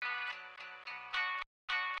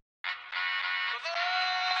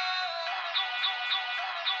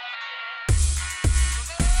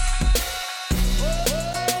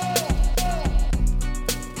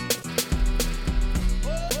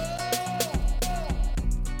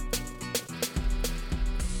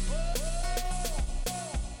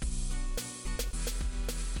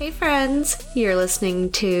Hey friends, you're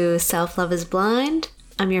listening to Self Love is Blind.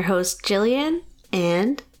 I'm your host Jillian,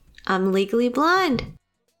 and I'm legally blind.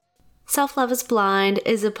 Self Love is Blind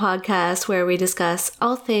is a podcast where we discuss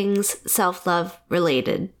all things self-love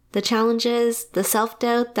related. The challenges, the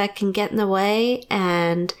self-doubt that can get in the way,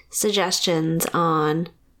 and suggestions on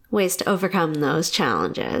ways to overcome those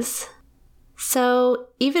challenges. So,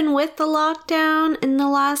 even with the lockdown in the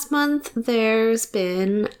last month, there's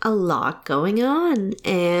been a lot going on,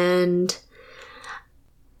 and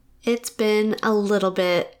it's been a little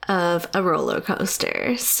bit of a roller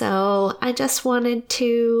coaster. So, I just wanted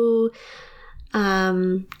to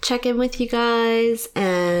check in with you guys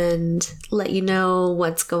and let you know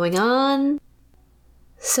what's going on.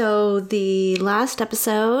 So, the last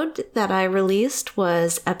episode that I released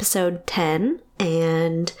was episode 10,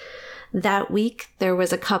 and that week, there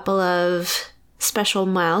was a couple of special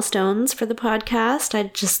milestones for the podcast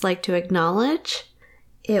I'd just like to acknowledge.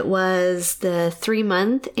 It was the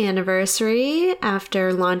 3-month anniversary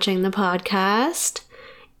after launching the podcast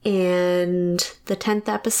and the 10th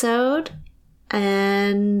episode,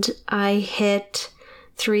 and I hit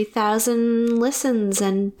 3,000 listens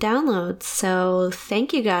and downloads. So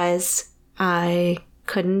thank you guys. I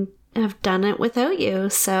couldn't have done it without you,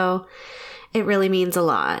 so it really means a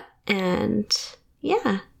lot. And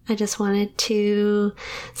yeah, I just wanted to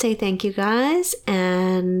say thank you guys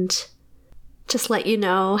and just let you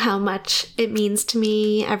know how much it means to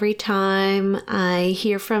me every time I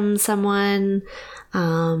hear from someone,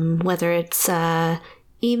 whether it's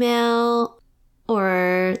email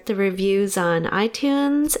or the reviews on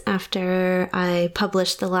iTunes. After I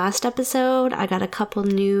published the last episode, I got a couple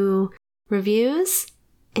new reviews,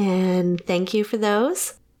 and thank you for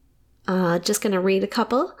those. Just gonna read a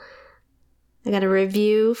couple. I got a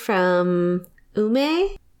review from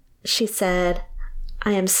Ume. She said,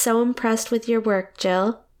 "I am so impressed with your work,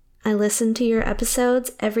 Jill. I listen to your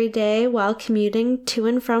episodes every day while commuting to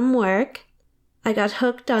and from work. I got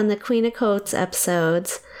hooked on the Queen of Coats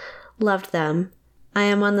episodes. Loved them. I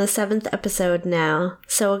am on the 7th episode now.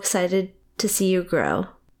 So excited to see you grow."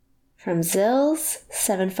 From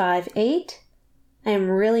Zills758, "I am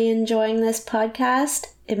really enjoying this podcast.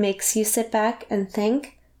 It makes you sit back and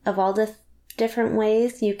think of all the different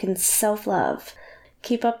ways you can self-love.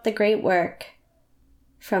 Keep up the great work."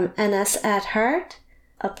 From NS at Heart,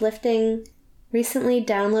 "Uplifting. Recently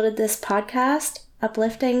downloaded this podcast.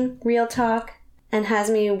 Uplifting, real talk, and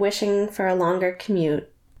has me wishing for a longer commute."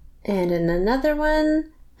 And in another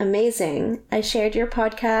one, "Amazing. I shared your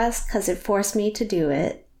podcast because it forced me to do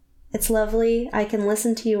it. It's lovely. I can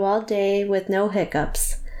listen to you all day with no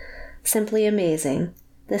hiccups. Simply amazing.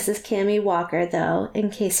 This is Cammie Walker, though, in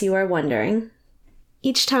case you are wondering."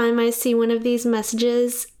 Each time I see one of these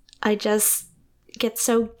messages, I just get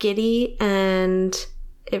so giddy, and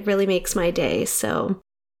it really makes my day. So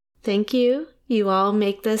thank you. You all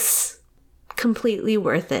make this completely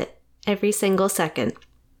worth it, every single second.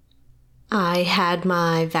 I had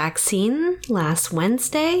my vaccine last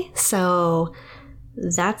Wednesday, so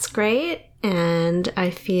that's great, and I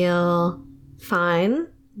feel fine.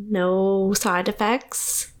 No side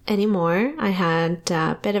effects anymore. I had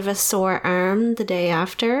a bit of a sore arm the day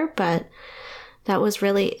after, but that was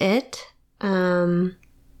really it.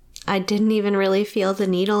 I didn't even really feel the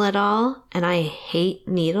needle at all, and I hate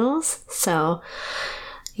needles. So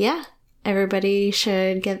yeah, everybody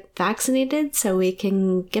should get vaccinated so we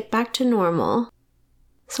can get back to normal.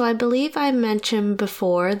 So I believe I mentioned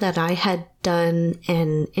before that I had done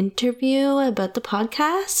an interview about the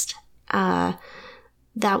podcast.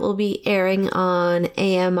 That will be airing on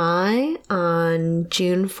AMI on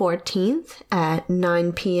June 14th at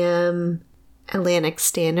 9 p.m. Atlantic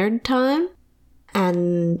Standard Time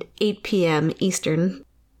and 8 p.m. Eastern.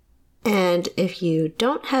 And if you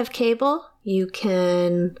don't have cable, you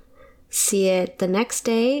can see it the next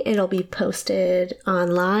day. It'll be posted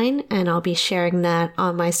online, and I'll be sharing that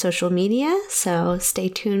on my social media, so stay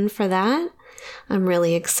tuned for that. I'm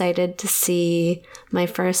really excited to see my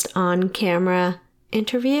first on-camera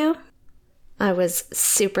interview. I was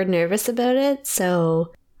super nervous about it,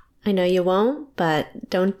 so I know you won't, but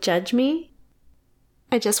don't judge me.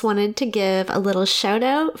 I just wanted to give a little shout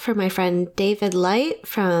out for my friend David Light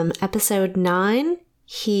from episode 9.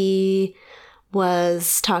 He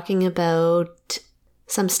was talking about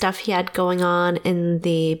some stuff he had going on in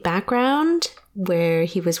the background where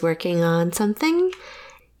he was working on something.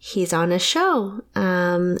 He's on a show.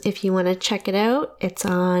 If you want to check it out, it's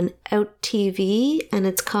on Out TV, and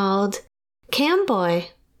it's called Camboy.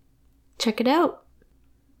 Check it out.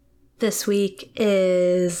 This week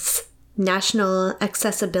is National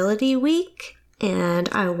Accessibility Week, and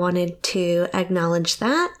I wanted to acknowledge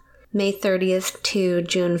that. May 30th to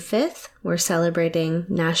June 5th, we're celebrating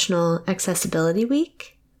National Accessibility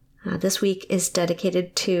Week. This week is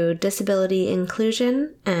dedicated to disability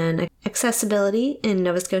inclusion and accessibility in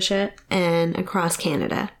Nova Scotia and across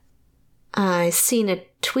Canada. I seen a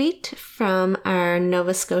tweet from our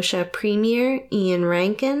Nova Scotia Premier, Ian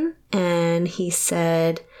Rankin, and he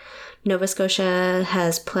said, Nova Scotia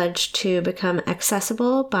has pledged to become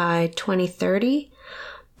accessible by 2030.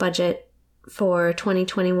 Budget for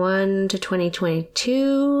 2021 to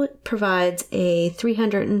 2022 provides a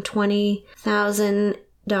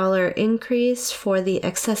 $320,000 increase for the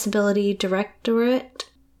Accessibility Directorate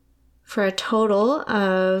for a total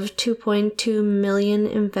of $2.2 million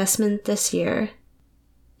investment this year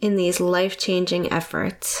in these life-changing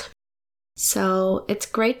efforts. So it's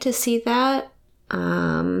great to see that.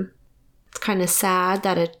 It's kind of sad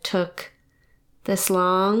that it took this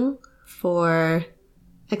long for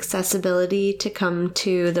accessibility to come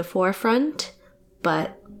to the forefront,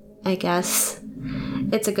 but I guess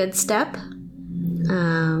it's a good step.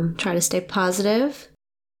 Try to stay positive.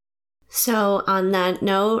 So on that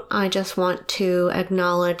note, I just want to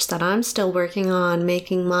acknowledge that I'm still working on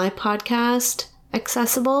making my podcast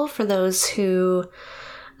accessible for those who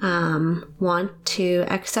want to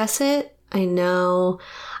access it. I know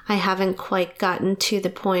I haven't quite gotten to the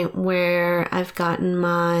point where I've gotten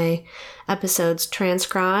my episodes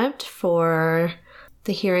transcribed for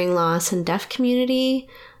the hearing loss and deaf community.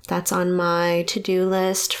 That's on my to-do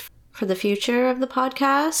list for the future of the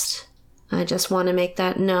podcast. I just want to make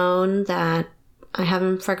that known that I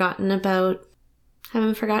haven't forgotten about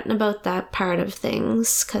that part of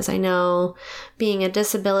things, because I know being a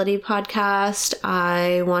disability podcast,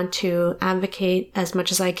 I want to advocate as much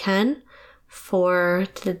as I can for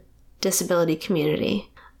the disability community.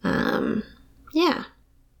 Yeah.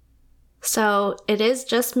 So it is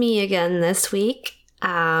just me again this week.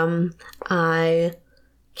 I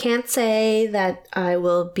can't say that I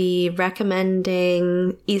will be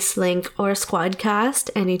recommending Eastlink or Squadcast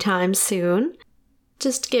anytime soon.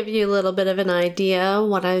 Just to give you a little bit of an idea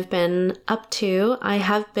what I've been up to, I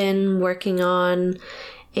have been working on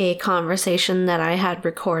a conversation that I had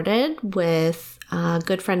recorded with a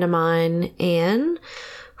good friend of mine, Anne,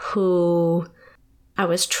 who I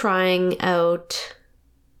was trying out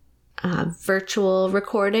virtual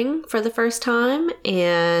recording for the first time,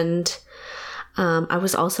 and I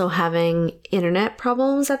was also having internet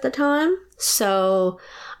problems at the time, so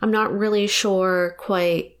I'm not really sure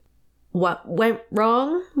quite what went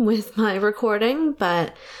wrong with my recording,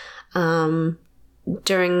 but during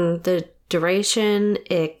the duration,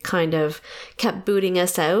 it kind of kept booting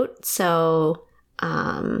us out, so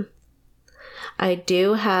I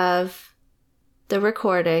do have the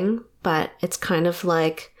recording, but it's kind of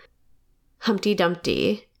like Humpty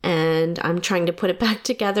Dumpty, and I'm trying to put it back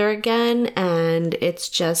together again, and it's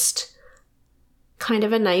just kind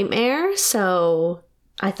of a nightmare. So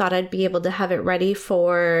I thought I'd be able to have it ready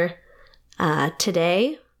for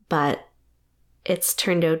today, but it's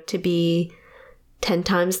turned out to be 10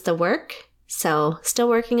 times the work. So still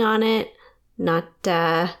working on it. Not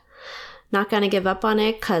gonna give up on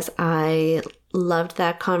it, because I loved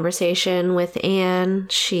that conversation with Anne.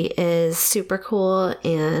 She is super cool,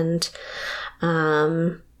 and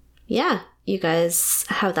yeah, you guys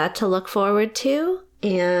have that to look forward to.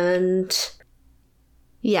 And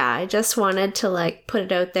yeah, I just wanted to put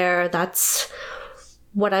it out there. That's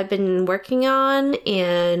what I've been working on,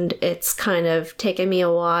 and it's kind of taken me a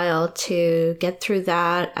while to get through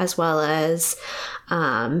that, as well as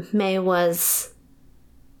May was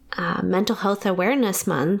Mental Health Awareness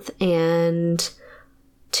Month, and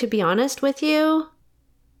to be honest with you,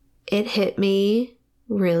 it hit me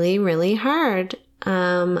really, really hard.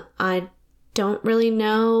 I don't really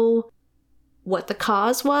know what the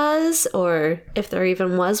cause was, or if there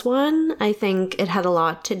even was one. I think it had a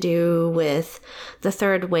lot to do with the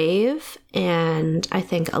third wave, and I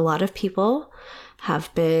think a lot of people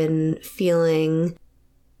have been feeling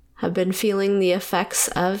the effects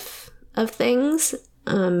of things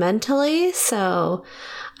mentally. So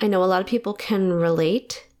I know a lot of people can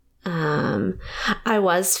relate. I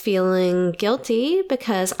was feeling guilty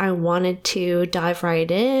because I wanted to dive right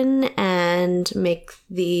in and make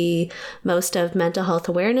the most of Mental Health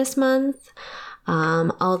Awareness Month.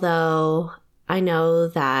 Although I know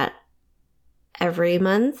that every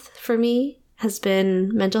month for me has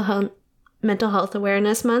been Mental Health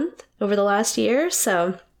Awareness Month over the last year.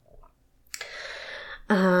 So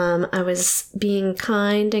I was being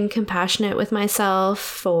kind and compassionate with myself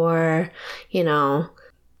for,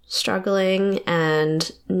 struggling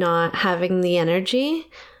and not having the energy.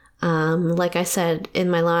 Like I said in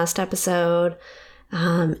my last episode,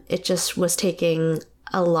 it just was taking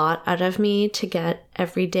a lot out of me to get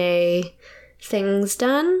everyday things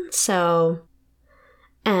done.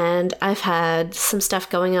 And I've had some stuff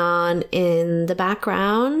going on in the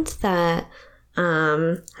background that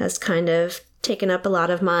has kind of taken up a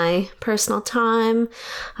lot of my personal time.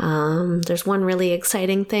 There's one really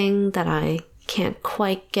exciting thing that I can't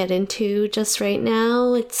quite get into just right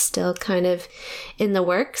now. It's still kind of in the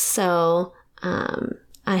works. So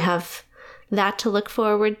I have that to look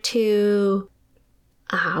forward to.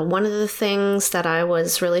 One of the things that I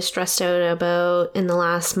was really stressed out about in the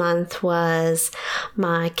last month was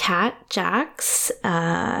my cat, Jax.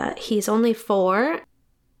 He's only 4,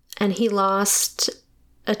 and he lost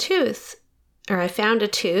a tooth, or I found a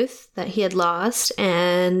tooth that he had lost,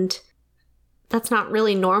 and that's not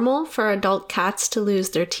really normal for adult cats to lose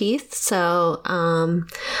their teeth. So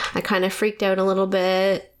I kind of freaked out a little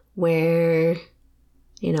bit where,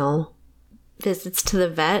 visits to the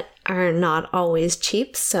vet are not always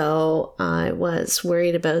cheap, so I was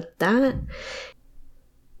worried about that.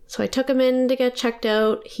 So I took him in to get checked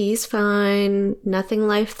out. He's fine, nothing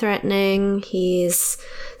life-threatening. He's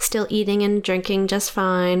still eating and drinking just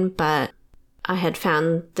fine, but I had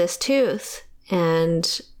found this tooth,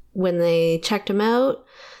 and when they checked him out,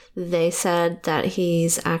 they said that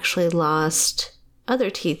he's actually lost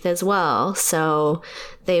other teeth as well. So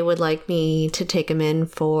they would like me to take him in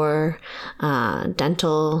for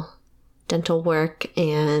dental work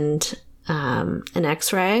and an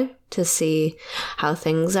x-ray to see how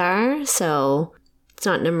things are. So it's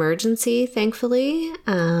not an emergency, thankfully.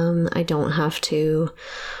 I don't have to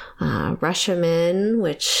rush him in,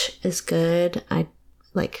 which is good.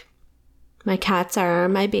 My cats are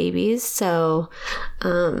my babies, so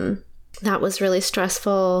that was really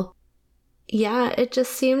stressful. Yeah, it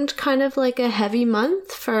just seemed kind of like a heavy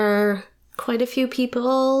month for quite a few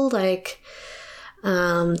people. The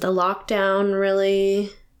lockdown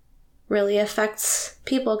really affects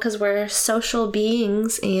people because we're social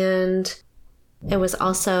beings, and it was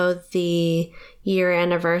also the year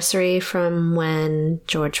anniversary from when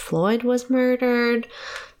George Floyd was murdered.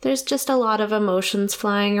 There's just a lot of emotions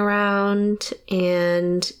flying around,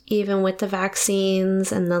 and even with the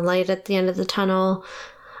vaccines and the light at the end of the tunnel,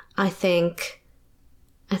 I think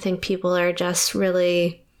people are just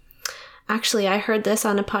really... Actually, I heard this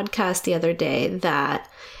on a podcast the other day that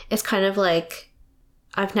it's kind of like,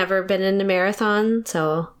 I've never been in a marathon,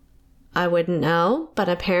 so I wouldn't know, but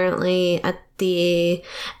apparently at the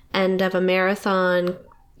end of a marathon,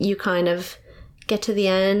 you kind of get to the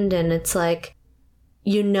end and it's like,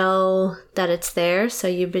 you know that it's there, so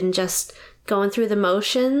you've been just going through the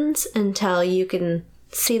motions until you can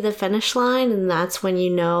see the finish line, and that's when you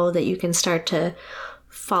know that you can start to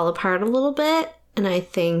fall apart a little bit. And I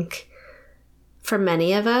think for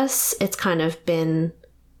many of us, it's kind of been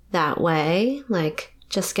that way, like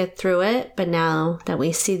just get through it. But now that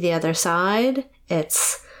we see the other side,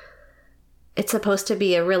 it's supposed to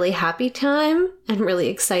be a really happy time and really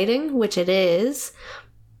exciting, which it is.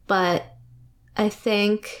 But I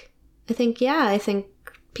think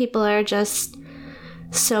people are just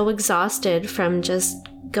so exhausted from just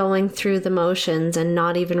going through the motions and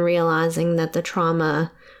not even realizing that the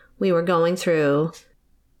trauma we were going through,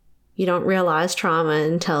 you don't realize trauma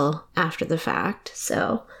until after the fact.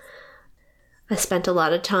 So I spent a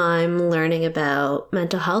lot of time learning about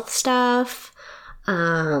mental health stuff.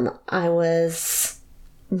 I was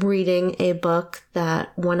reading a book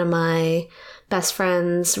that one of my best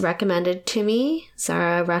friends recommended to me.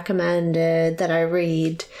 Zara recommended that I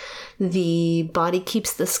read The Body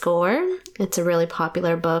Keeps the Score. It's a really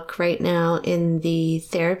popular book right now in the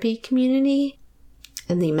therapy community,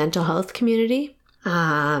 in the mental health community.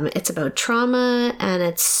 It's about trauma, and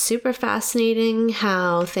it's super fascinating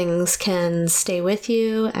how things can stay with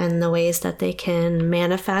you and the ways that they can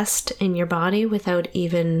manifest in your body without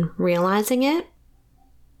even realizing it.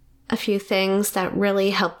 A few things that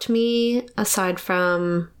really helped me, aside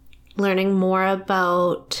from learning more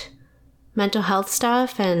about mental health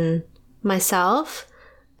stuff and myself,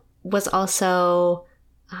 was also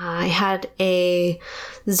I had a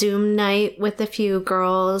Zoom night with a few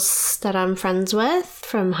girls that I'm friends with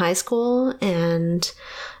from high school, and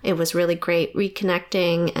it was really great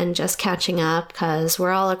reconnecting and just catching up because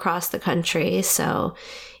we're all across the country. So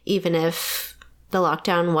even if the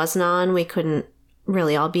lockdown wasn't on, we couldn't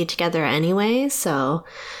really all be together anyway. So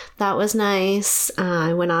that was nice.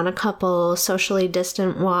 I went on a couple socially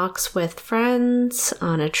distant walks with friends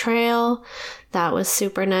on a trail. That was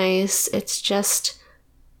super nice. It's just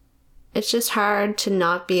hard to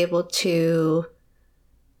not be able to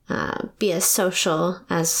be as social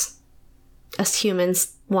as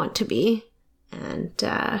humans want to be. And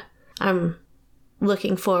I'm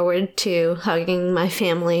looking forward to hugging my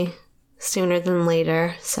family sooner than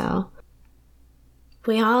later. So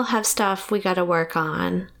we all have stuff we got to work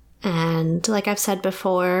on. And like I've said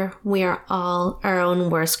before, we are all our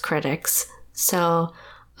own worst critics. So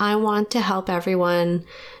I want to help everyone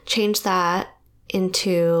change that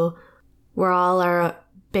into we're all our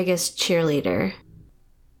biggest cheerleader.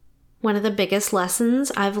 One of the biggest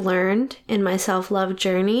lessons I've learned in my self-love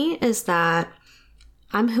journey is that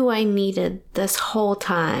I'm who I needed this whole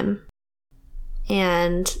time.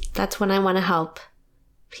 And that's when I want to help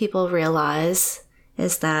people realize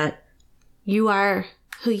is that you are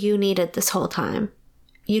who you needed this whole time.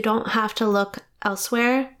 You don't have to look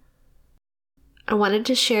elsewhere. I wanted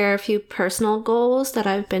to share a few personal goals that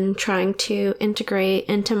I've been trying to integrate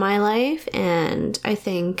into my life, and I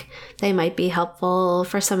think they might be helpful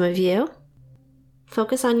for some of you.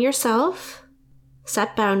 Focus on yourself,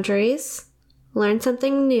 set boundaries, learn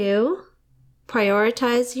something new,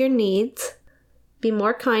 prioritize your needs, be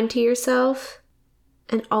more kind to yourself,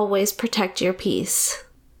 and always protect your peace.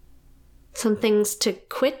 Some things to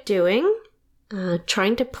quit doing: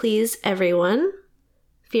 trying to please everyone,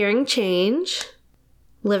 fearing change,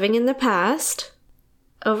 living in the past,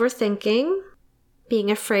 overthinking,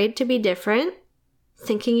 being afraid to be different,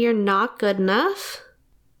 thinking you're not good enough,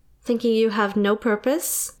 thinking you have no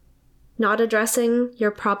purpose, not addressing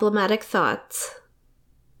your problematic thoughts.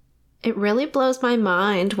 It really blows my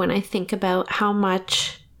mind when I think about how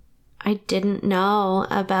much I didn't know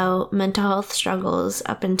about mental health struggles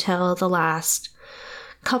up until the last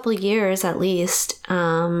couple years at least.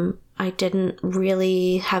 I didn't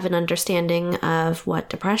really have an understanding of what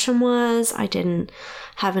depression was. I didn't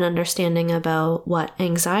have an understanding about what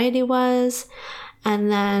anxiety was.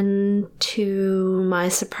 And then to my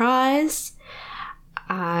surprise,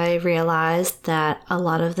 I realized that a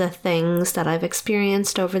lot of the things that I've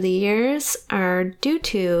experienced over the years are due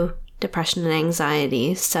to depression and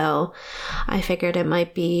anxiety. So I figured it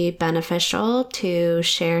might be beneficial to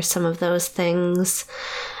share some of those things,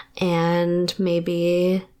 and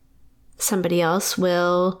maybe somebody else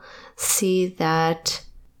will see that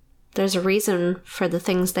there's a reason for the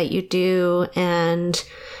things that you do, and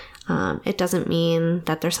it doesn't mean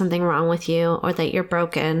that there's something wrong with you or that you're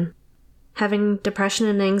broken. Having depression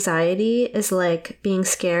and anxiety is like being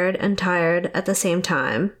scared and tired at the same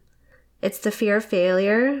time. It's the fear of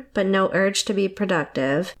failure, but no urge to be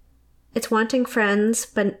productive. It's wanting friends,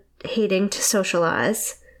 but hating to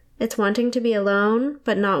socialize. It's wanting to be alone,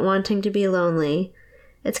 but not wanting to be lonely.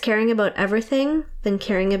 It's caring about everything, then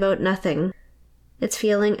caring about nothing. It's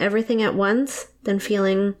feeling everything at once, then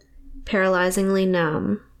feeling paralyzingly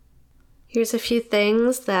numb. Here's a few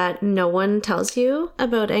things that no one tells you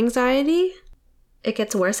about anxiety. It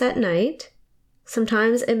gets worse at night.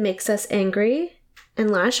 Sometimes it makes us angry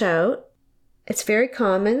and lash out. It's very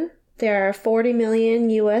common. There are 40 million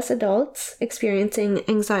US adults experiencing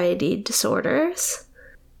anxiety disorders.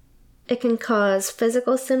 It can cause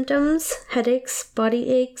physical symptoms, headaches, body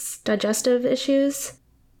aches, digestive issues.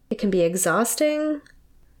 It can be exhausting.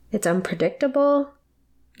 It's unpredictable.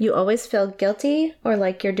 You always feel guilty or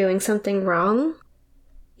like you're doing something wrong.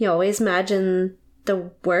 You always imagine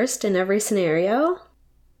the worst in every scenario.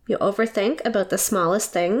 You overthink about the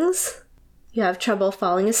smallest things. You have trouble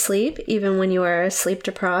falling asleep even when you are sleep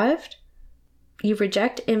deprived. You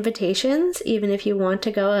reject invitations even if you want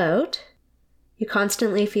to go out. You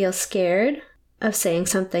constantly feel scared of saying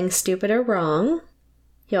something stupid or wrong.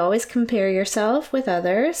 You always compare yourself with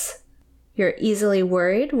others. You're easily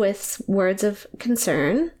worried with words of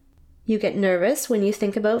concern. You get nervous when you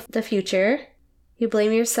think about the future. You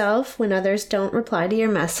blame yourself when others don't reply to your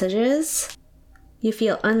messages. You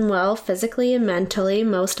feel unwell physically and mentally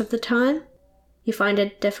most of the time. You find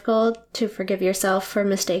it difficult to forgive yourself for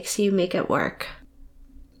mistakes you make at work.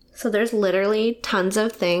 So there's literally tons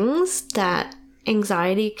of things that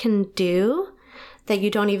anxiety can do that you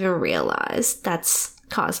don't even realize that's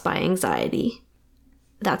caused by anxiety.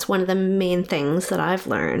 That's one of the main things that I've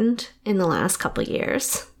learned in the last couple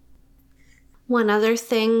years. One other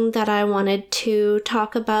thing that I wanted to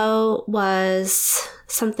talk about was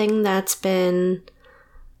something that's been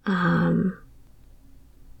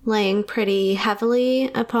laying pretty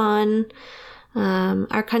heavily upon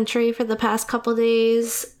our country for the past couple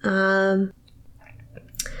days.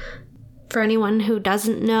 For anyone who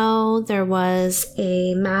doesn't know, there was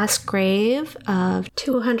a mass grave of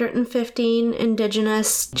 215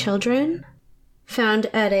 Indigenous children found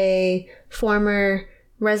at a former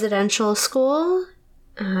residential school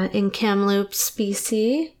in Kamloops,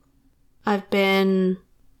 BC. I've been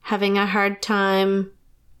having a hard time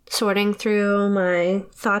sorting through my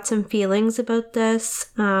thoughts and feelings about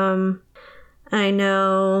this. I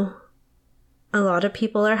know a lot of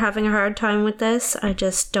people are having a hard time with this. I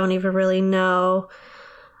just don't even really know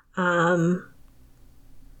the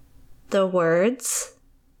words.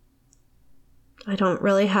 I don't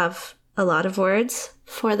really have a lot of words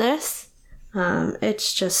for this.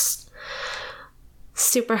 It's just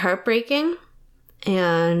super heartbreaking,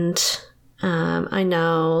 and I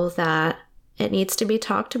know that it needs to be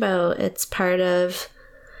talked about. It's part of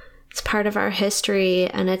our history,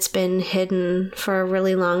 and it's been hidden for a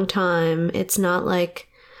really long time. It's not like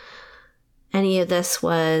any of this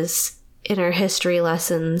was in our history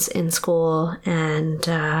lessons in school, and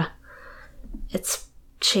it's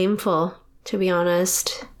shameful, to be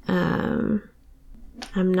honest. I'm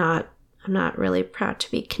not really proud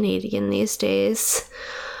to be Canadian these days.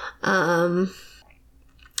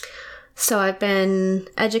 So I've been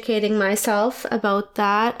educating myself about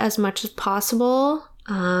that as much as possible,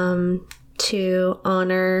 to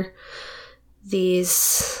honor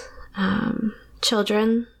these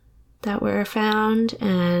children that were found,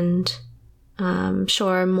 and I'm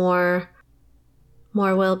sure more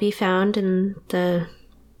will be found in the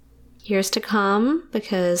years to come,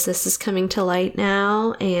 because this is coming to light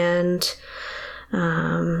now, and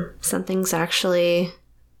something's actually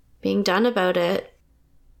being done about it.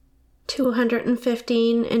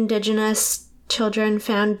 215 Indigenous children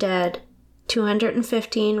found dead.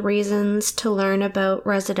 215 reasons to learn about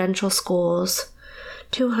residential schools.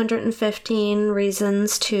 215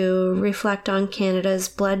 reasons to reflect on Canada's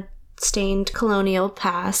blood-stained colonial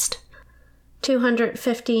past.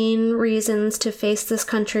 215 reasons to face this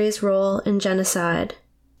country's role in genocide.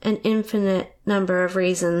 An infinite number of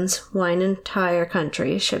reasons why an entire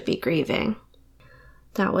country should be grieving.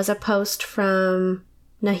 That was a post from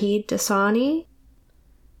Nahid Dasani.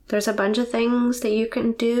 There's a bunch of things that you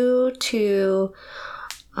can do to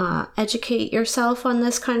educate yourself on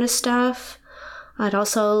this kind of stuff. I'd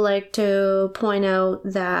also like to point out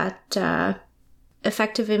that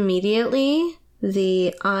effective immediately,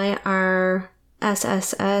 the IRSSS,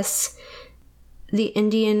 the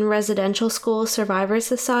Indian Residential School Survivor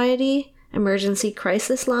Society Emergency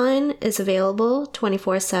Crisis Line, is available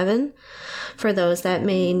 24/7 for those that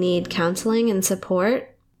may need counseling and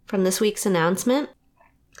support from this week's announcement.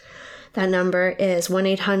 That number is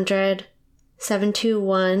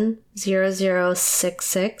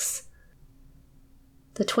 1-800-721-0066.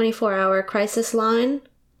 The 24-hour crisis line,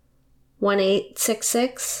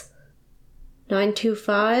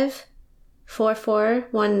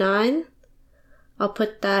 1-866-925-4419. I'll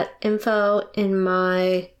put that info in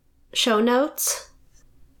my show notes.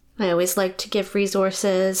 I always like to give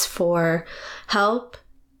resources for help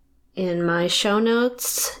in my show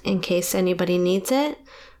notes in case anybody needs it.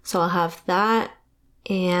 So I'll have that,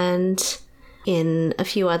 and in a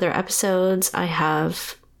few other episodes I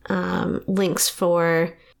have links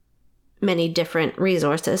for many different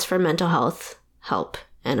resources for mental health help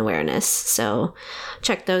and awareness. So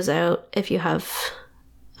check those out if you have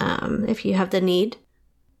the need.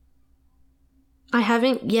 I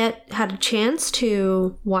haven't yet had a chance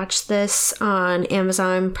to watch this on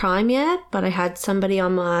Amazon Prime yet, but I had somebody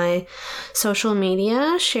on my social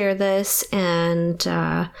media share this, and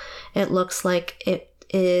it looks like it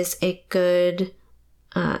is a good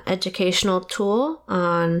educational tool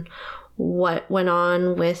on what went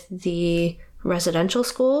on with the residential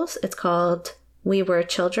schools. It's called We Were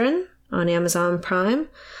Children on Amazon Prime.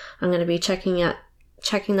 I'm going to be checking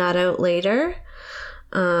that out later.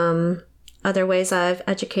 Other ways I've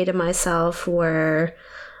educated myself were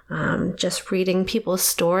just reading people's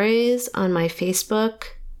stories on my Facebook,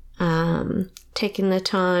 taking the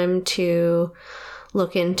time to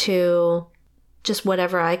look into just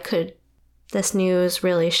whatever I could. This news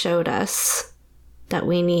really showed us that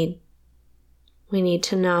we need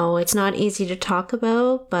to know. It's not easy to talk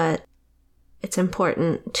about, but it's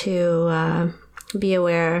important to be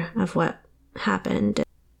aware of what happened.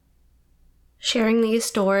 Sharing these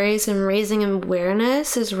stories and raising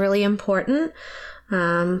awareness is really important,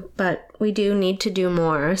 but we do need to do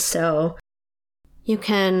more. So you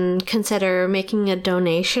can consider making a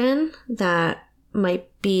donation. That might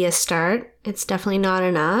be a start. It's definitely not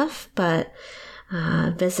enough, but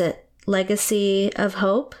visit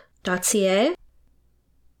legacyofhope.ca.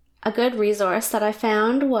 A good resource that I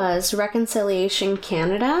found was Reconciliation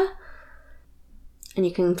Canada, and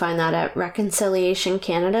you can find that at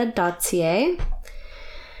reconciliationcanada.ca.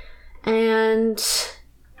 And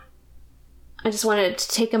I just wanted to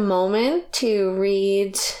take a moment to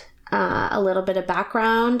read a little bit of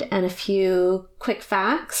background and a few quick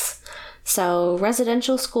facts. So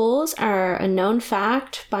residential schools are a known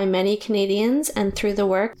fact by many Canadians, and through the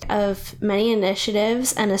work of many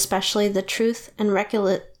initiatives, and especially the Truth and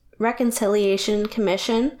Reconciliation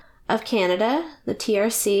Commission of Canada, the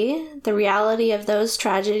TRC, the reality of those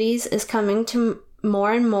tragedies is coming to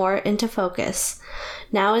more and more into focus.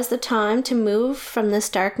 Now is the time to move from this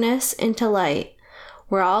darkness into light,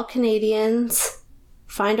 where all Canadians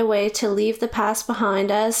find a way to leave the past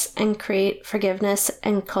behind us and create forgiveness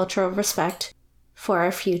and cultural respect for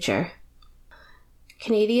our future.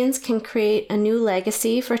 Canadians can create a new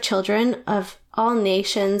legacy for children of all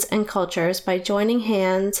nations and cultures by joining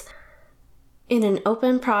hands in an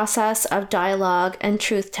open process of dialogue and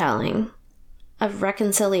truth-telling, of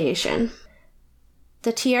reconciliation.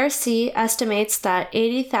 The TRC estimates that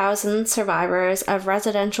 80,000 survivors of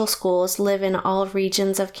residential schools live in all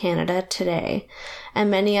regions of Canada today, and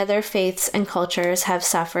many other faiths and cultures have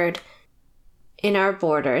suffered in our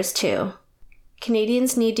borders too.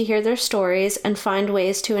 Canadians need to hear their stories and find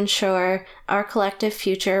ways to ensure our collective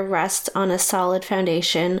future rests on a solid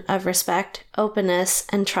foundation of respect, openness,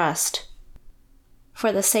 and trust.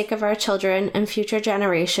 For the sake of our children and future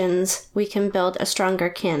generations, we can build a stronger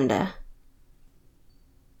Canada.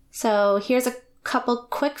 So here's a couple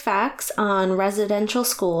quick facts on residential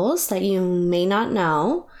schools that you may not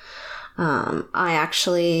know. I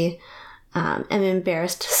actually am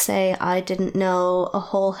embarrassed to say I didn't know a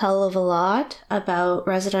whole hell of a lot about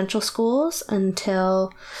residential schools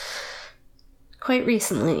until quite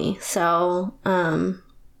recently. So,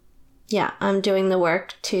 yeah, I'm doing the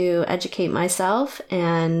work to educate myself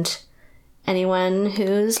and anyone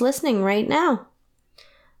who's listening right now.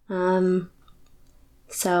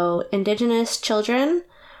 So, Indigenous children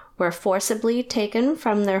were forcibly taken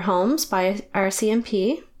from their homes by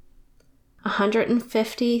RCMP.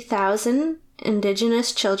 150,000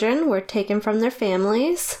 Indigenous children were taken from their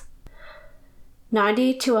families.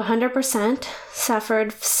 90 to 100%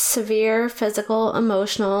 suffered severe physical,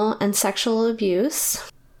 emotional, and sexual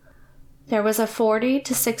abuse. There was a 40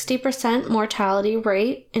 to 60% mortality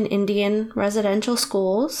rate in Indian residential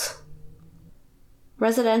schools.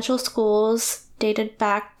 Residential schools dated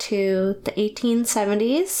back to the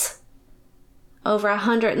 1870s. Over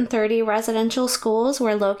 130 residential schools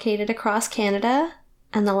were located across Canada,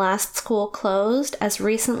 and the last school closed as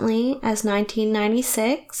recently as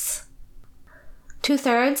 1996.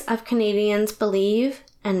 2/3 of Canadians believe,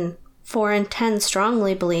 and 4 in 10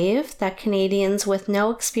 strongly believe, that Canadians with no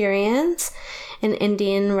experience in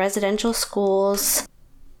Indian residential schools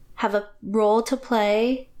have a role to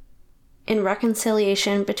play in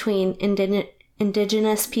reconciliation between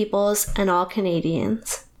Indigenous peoples and all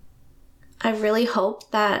Canadians. I really hope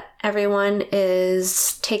that everyone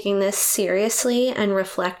is taking this seriously and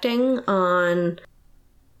reflecting on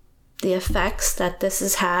the effects that this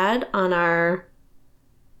has had on our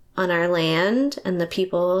land and the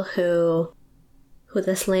people who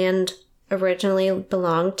this land originally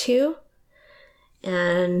belonged to.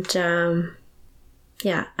 And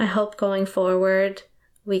yeah, I hope going forward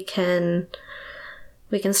we can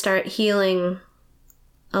start healing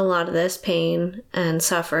a lot of this pain and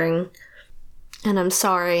suffering. And I'm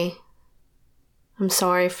sorry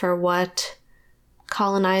for what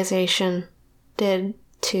colonization did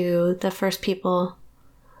to the first people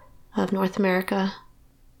of North America.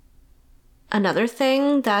 Another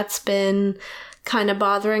thing that's been kind of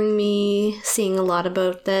bothering me, seeing a lot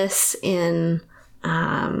about this in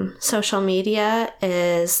social media,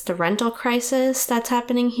 is the rental crisis that's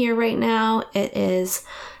happening here right now. It is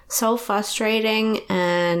so frustrating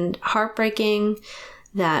and heartbreaking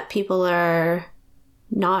that people are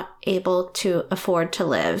not able to afford to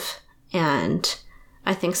live. And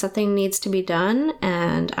I think something needs to be done.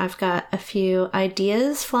 And I've got a few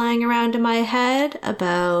ideas flying around in my head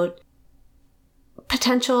about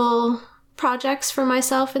potential projects for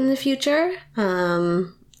myself in the future.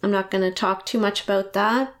 I'm not going to talk too much about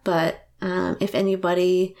that, but if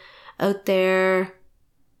anybody out there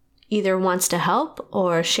either wants to help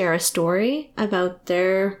or share a story about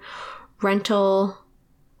their rental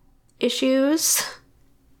issues,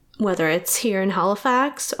 whether it's here in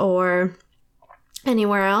Halifax or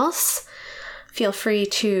anywhere else, feel free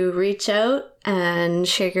to reach out and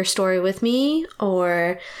share your story with me.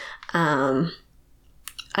 Or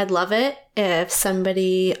I'd love it if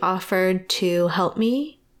somebody offered to help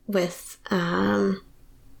me with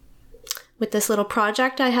this little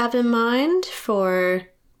project I have in mind for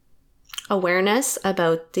awareness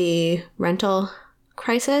about the rental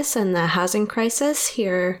crisis and the housing crisis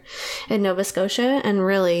here in Nova Scotia. And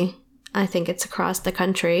really, I think it's across the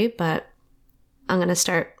country, but I'm going to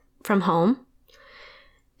start from home.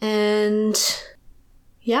 And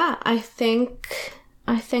yeah, I think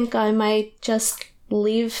I might just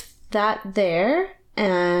leave that there.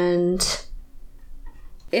 And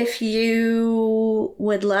if you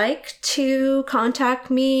would like to contact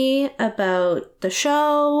me about the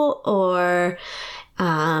show, or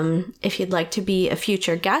if you'd like to be a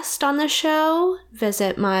future guest on the show,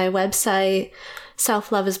 visit my website,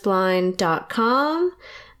 selfloveisblind.com.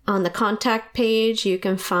 On the contact page, you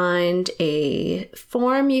can find a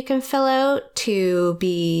form you can fill out to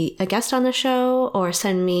be a guest on the show or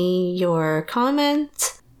send me your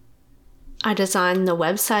comments. I designed the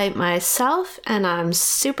website myself and I'm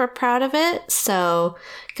super proud of it, so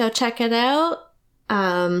go check it out.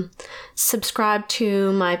 Subscribe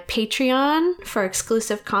to my Patreon for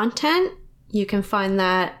exclusive content. You can find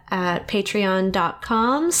that at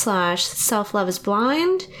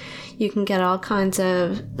patreon.com/selfloveisblind. You can get all kinds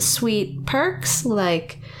of sweet perks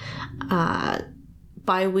like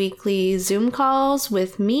bi-weekly Zoom calls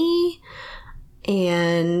with me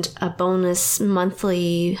and a bonus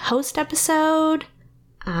monthly host episode,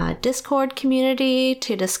 a Discord community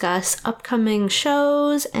to discuss upcoming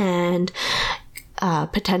shows, and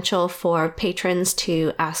potential for patrons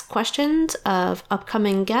to ask questions of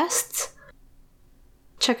upcoming guests.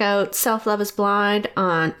 Check out Self Love is Blind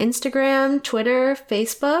on Instagram, Twitter,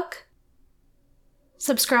 Facebook.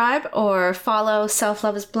 Subscribe or follow Self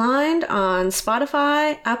Love is Blind on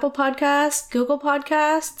Spotify, Apple Podcasts, Google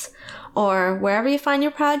Podcasts, or wherever you find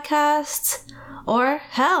your podcasts. Or,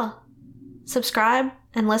 hell, subscribe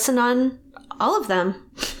and listen on all of them.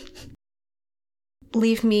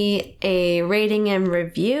 Leave me a rating and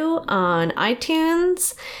review on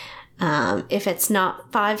iTunes. If it's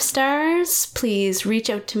not 5 stars, please reach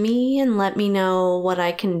out to me and let me know what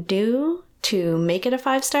I can do to make it a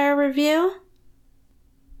 5-star review.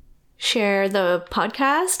 Share the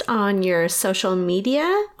podcast on your social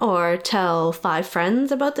media or tell 5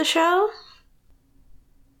 friends about the show.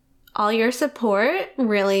 All your support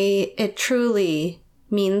it truly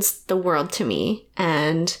means the world to me,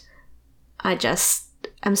 and I just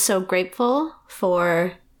am so grateful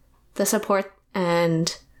for the support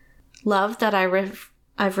and love that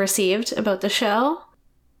I've received about the show.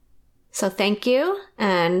 So thank you,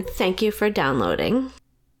 and thank you for downloading.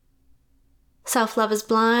 Self Love is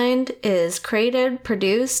Blind is created,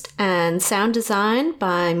 produced, and sound designed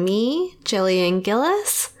by me, Jillian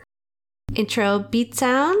Gillis. Intro beat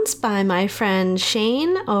sounds by my friend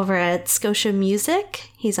Shane over at Scotia Music.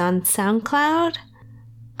 He's on SoundCloud.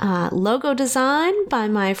 Logo design by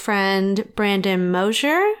my friend Brandon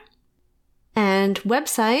Mosier. And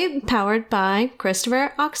website powered by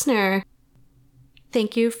Christopher Oxner.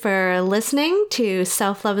 Thank you for listening to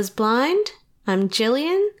Self Love is Blind. I'm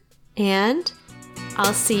Jillian, and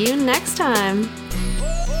I'll see you next time.